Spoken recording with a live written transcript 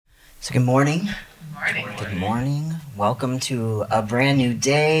So good morning. Morning. Good morning. Welcome to a brand new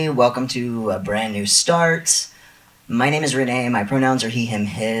day. Welcome to a brand new start. My name is Rene. My pronouns are he, him,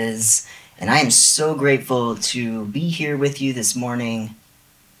 his. And I am so grateful to be here with you this morning.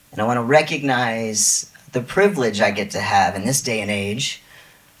 And I want to recognize the privilege I get to have in this day and age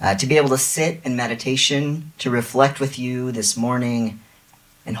to be able to sit in meditation, to reflect with you this morning,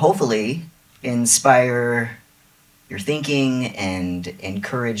 and hopefully inspire your thinking and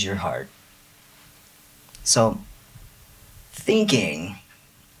encourage your heart. So, thinking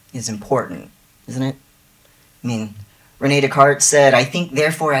is important, isn't it? I mean, Rene Descartes said, I think,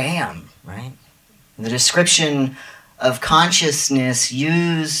 therefore I am, right? The description of consciousness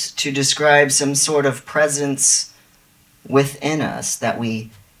used to describe some sort of presence within us that we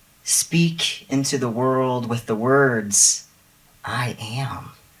speak into the world with the words, I am.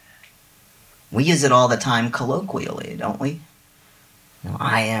 We use it all the time colloquially, don't we?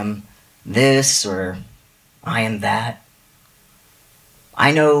 I am this or I am that.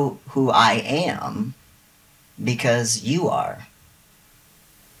 I know who I am because you are.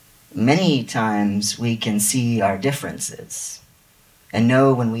 Many times we can see our differences and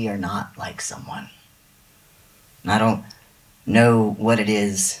know when we are not like someone. And I don't know what it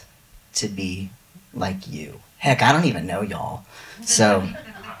is to be like you. Heck, I don't even know y'all. So,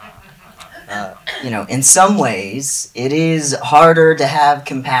 in some ways, it is harder to have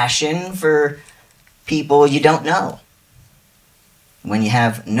compassion for people you don't know. When you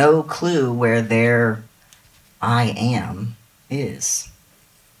have no clue where their I am is.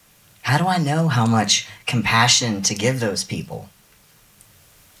 How do I know how much compassion to give those people?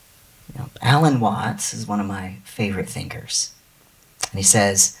 Alan Watts is one of my favorite thinkers. And he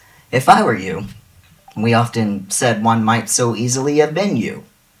says, if I were you, we often said one might so easily have been you.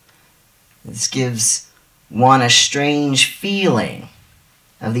 This gives one a strange feeling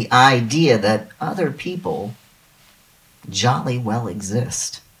of the idea that other people jolly well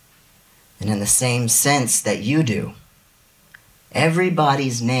exist. And in the same sense that you do,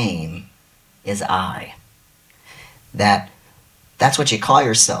 everybody's name is I. That's what you call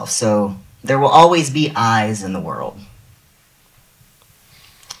yourself. So there will always be I's in the world.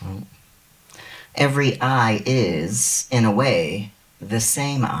 Every I is, in a way, the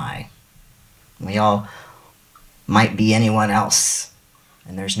same I. We all might be anyone else,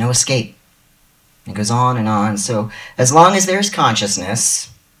 and there's no escape. It goes on and on. So as long as there's consciousness,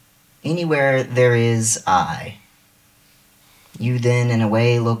 anywhere there is I, you then, in a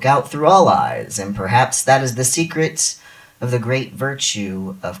way, look out through all eyes, and perhaps that is the secret of the great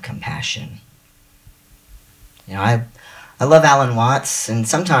virtue of compassion. I love Alan Watts, and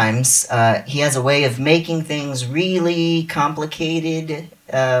sometimes he has a way of making things really complicated,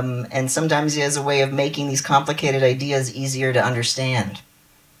 and sometimes he has a way of making these complicated ideas easier to understand.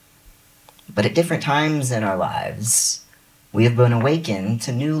 But at different times in our lives, we have been awakened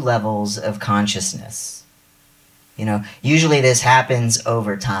to new levels of consciousness. Usually this happens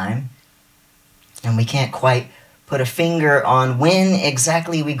over time, and we can't quite put a finger on when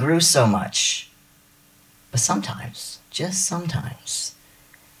exactly we grew so much. But sometimes, just sometimes,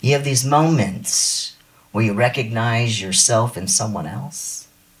 you have these moments where you recognize yourself in someone else.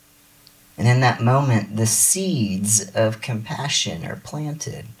 And in that moment, the seeds of compassion are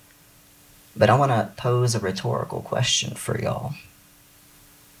planted. But I want to pose a rhetorical question for y'all.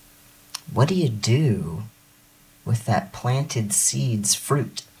 What do you do with that planted seed's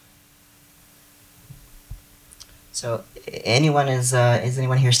fruit? So, is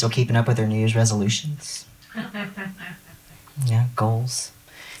anyone here still keeping up with their New Year's resolutions? Yeah, goals.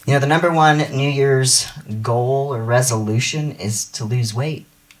 The number one New Year's goal or resolution is to lose weight,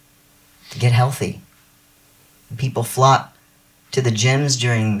 to get healthy. People flock to the gyms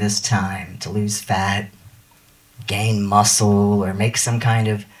during this time to lose fat, gain muscle, or make some kind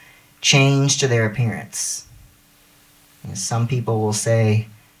of change to their appearance. Some people will say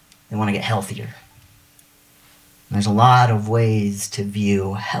they want to get healthier. There's a lot of ways to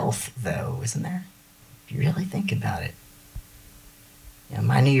view health, though, isn't there? If you really think about it.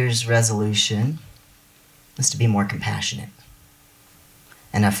 My New Year's resolution was to be more compassionate.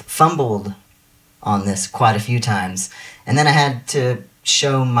 And I've fumbled on this quite a few times. And then I had to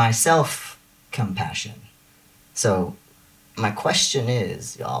show myself compassion. So my question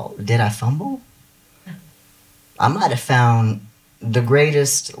is, y'all, did I fumble? I might have found the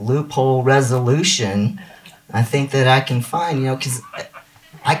greatest loophole resolution I think that I can find, because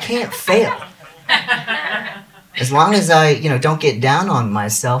I can't fail. As long as I, don't get down on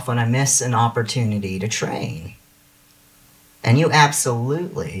myself when I miss an opportunity to train. And you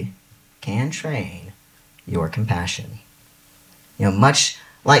absolutely can train your compassion. Much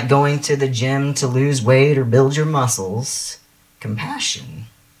like going to the gym to lose weight or build your muscles, compassion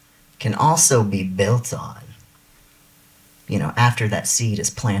can also be built on, after that seed is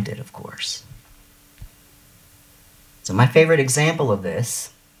planted, of course. So my favorite example of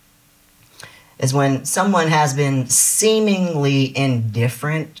this is when someone has been seemingly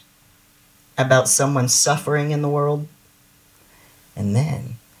indifferent about someone's suffering in the world, and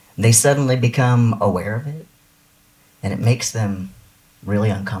then they suddenly become aware of it, and it makes them really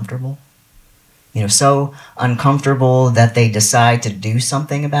uncomfortable. So uncomfortable that they decide to do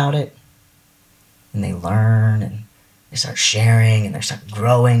something about it, and they learn, and they start sharing, and they start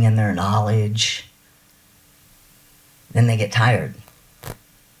growing in their knowledge. Then they get tired.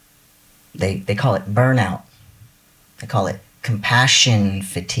 They call it burnout. They call it compassion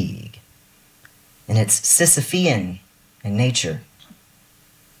fatigue. And it's Sisyphean in nature.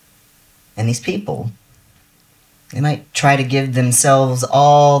 And these people, they might try to give themselves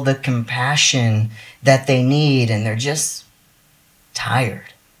all the compassion that they need, and they're just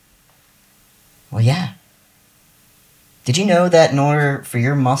tired. Well, yeah. Did you know that in order for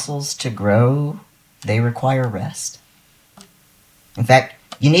your muscles to grow, they require rest? In fact,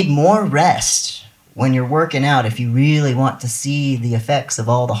 you need more rest when you're working out if you really want to see the effects of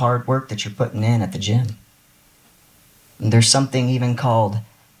all the hard work that you're putting in at the gym. And there's something even called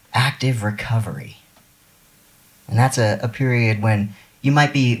active recovery. And that's a period when you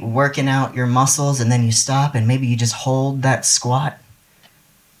might be working out your muscles and then you stop and maybe you just hold that squat.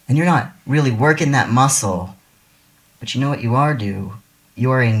 And you're not really working that muscle, but you know what you are doing?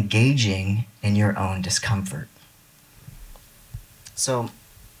 You are engaging in your own discomfort. So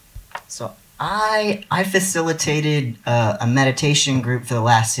I facilitated a meditation group for the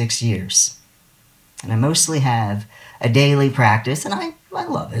last 6 years. And I mostly have a daily practice, and I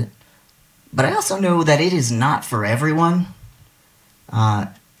love it. But I also know that it is not for everyone.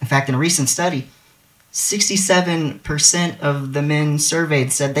 In fact, in a recent study, 67% of the men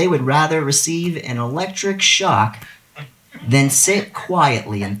surveyed said they would rather receive an electric shock than sit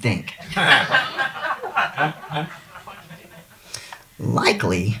quietly and think.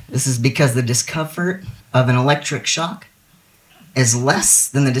 Likely, this is because the discomfort of an electric shock is less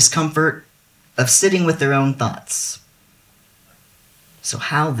than the discomfort of sitting with their own thoughts. So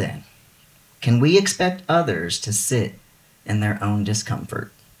how then can we expect others to sit in their own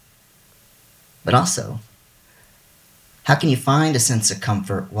discomfort? But also, how can you find a sense of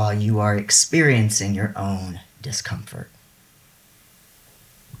comfort while you are experiencing your own discomfort?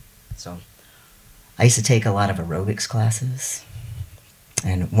 So, I used to take a lot of aerobics classes.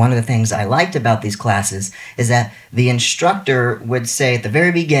 And one of the things I liked about these classes is that the instructor would say at the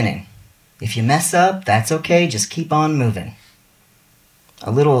very beginning, if you mess up, that's okay, just keep on moving.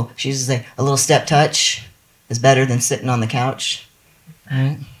 She used to say, a little step touch is better than sitting on the couch.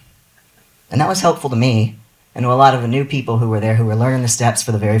 Right? And that was helpful to me and to a lot of the new people who were there who were learning the steps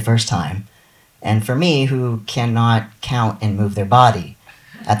for the very first time. And for me, who cannot count and move their body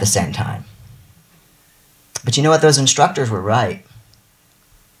at the same time. But you know what? Those instructors were right.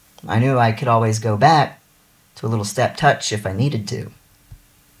 I knew I could always go back to a little step touch if I needed to.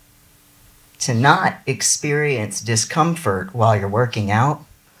 To not experience discomfort while you're working out,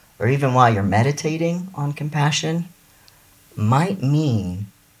 or even while you're meditating on compassion, might mean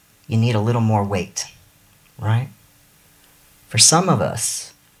you need a little more weight, right? For some of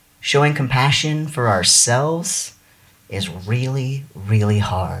us, showing compassion for ourselves is really, really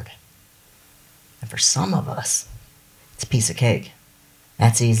hard. And for some of us, it's a piece of cake.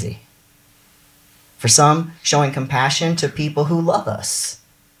 That's easy. For some, showing compassion to people who love us,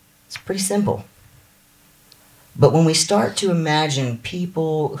 it's pretty simple. But when we start to imagine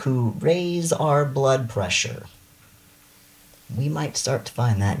people who raise our blood pressure, we might start to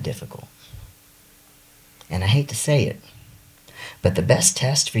find that difficult. And I hate to say it, but the best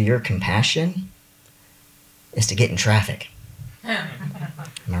test for your compassion is to get in traffic. Am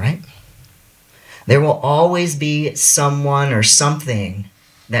I right? There will always be someone or something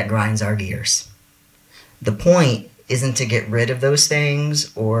that grinds our gears. The point isn't to get rid of those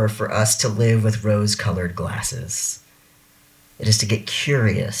things or for us to live with rose-colored glasses. It is to get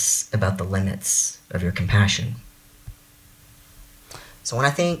curious about the limits of your compassion. So when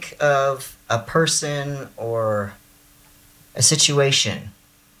I think of a person or a situation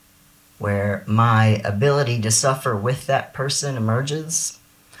where my ability to suffer with that person emerges,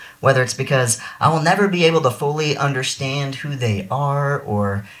 whether it's because I will never be able to fully understand who they are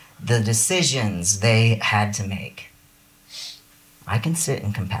or the decisions they had to make, I can sit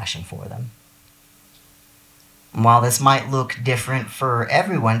in compassion for them. And while this might look different for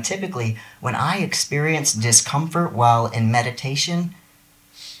everyone, typically when I experience discomfort while in meditation,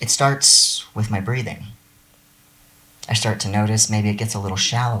 It starts with my breathing. I start to notice maybe it gets a little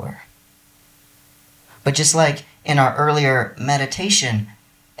shallower. But just like in our earlier meditation,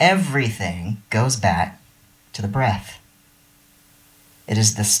 everything goes back to the breath. It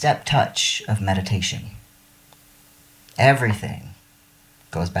is the step touch of meditation. Everything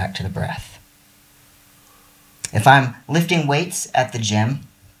goes back to the breath. If I'm lifting weights at the gym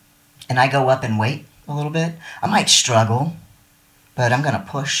and I go up in weight a little bit, I might struggle, but I'm going to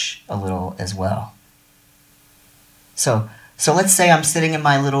push a little as well. So let's say I'm sitting in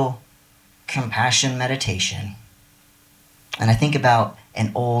my little compassion meditation and I think about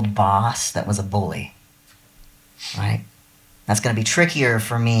an old boss that was a bully, right? That's going to be trickier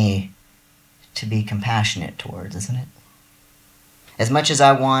for me to be compassionate towards, isn't it? As much as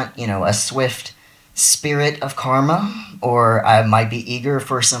I want, a swift spirit of karma, or I might be eager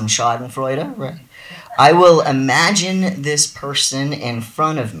for some schadenfreude, right? I will imagine this person in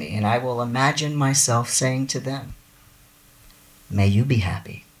front of me, and I will imagine myself saying to them, may you be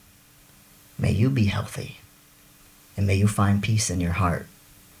happy, may you be healthy, and may you find peace in your heart.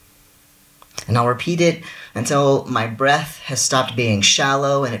 And I'll repeat it until my breath has stopped being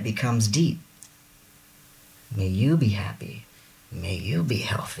shallow and it becomes deep. May you be happy, may you be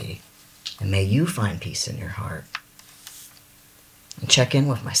healthy, and may you find peace in your heart. And check in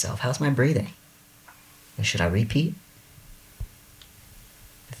with myself. How's my breathing? And should I repeat?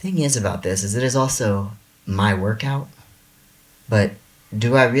 The thing is about this is it is also my workout. But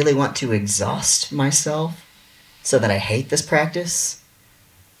do I really want to exhaust myself so that I hate this practice?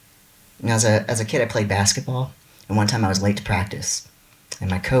 As a kid, I played basketball, and one time I was late to practice, and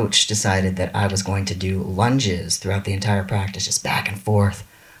my coach decided that I was going to do lunges throughout the entire practice, just back and forth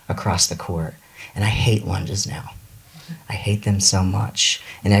across the court. And I hate lunges now. I hate them so much.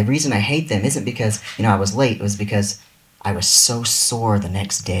 And the reason I hate them isn't because, I was late. It was because I was so sore the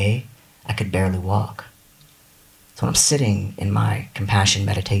next day, I could barely walk. So when I'm sitting in my compassion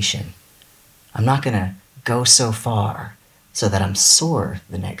meditation, I'm not going to go so far so that I'm sore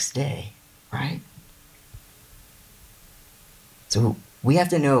the next day, right? So we have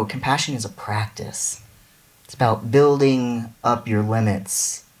to know compassion is a practice. It's about building up your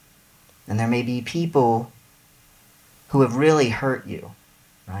limits. And there may be people who have really hurt you,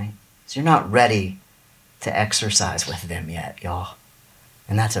 right? So you're not ready to exercise with them yet, y'all.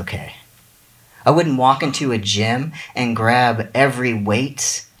 And that's okay. I wouldn't walk into a gym and grab every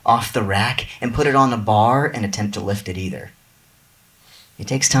weight off the rack and put it on the bar and attempt to lift it either. It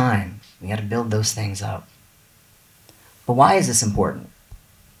takes time. We got to build those things up. But why is this important?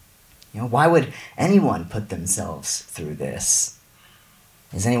 Why would anyone put themselves through this?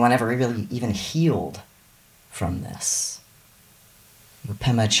 Is anyone ever really even healed from this?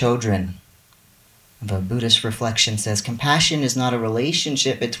 Pema Chodron of a Buddhist reflection says, compassion is not a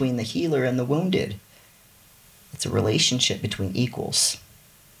relationship between the healer and the wounded. It's a relationship between equals.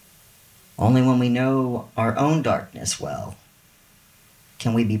 Only when we know our own darkness well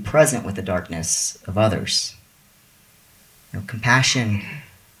can we be present with the darkness of others. Compassion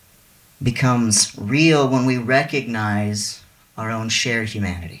becomes real when we recognize our own shared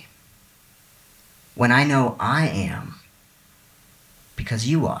humanity. When I know I am because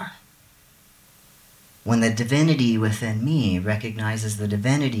you are. When the divinity within me recognizes the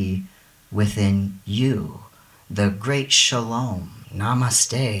divinity within you. The great shalom,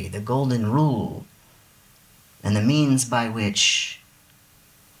 namaste, the golden rule, and the means by which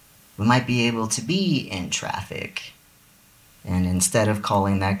we might be able to be in traffic. And instead of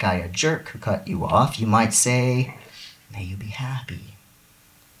calling that guy a jerk who cut you off, you might say, may you be happy,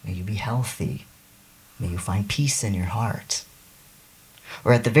 may you be healthy, may you find peace in your heart.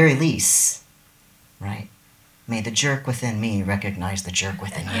 Or at the very least, right, may the jerk within me recognize the jerk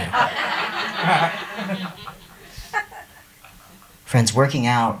within you. Friends, working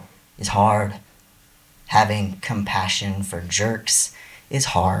out is hard. Having compassion for jerks is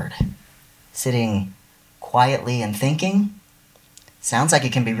hard. Sitting quietly and thinking sounds like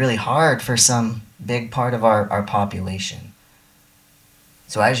it can be really hard for some big part of our population.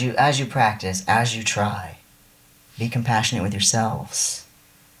 So as you practice, as you try, be compassionate with yourselves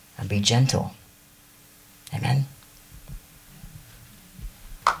and be gentle. Amen.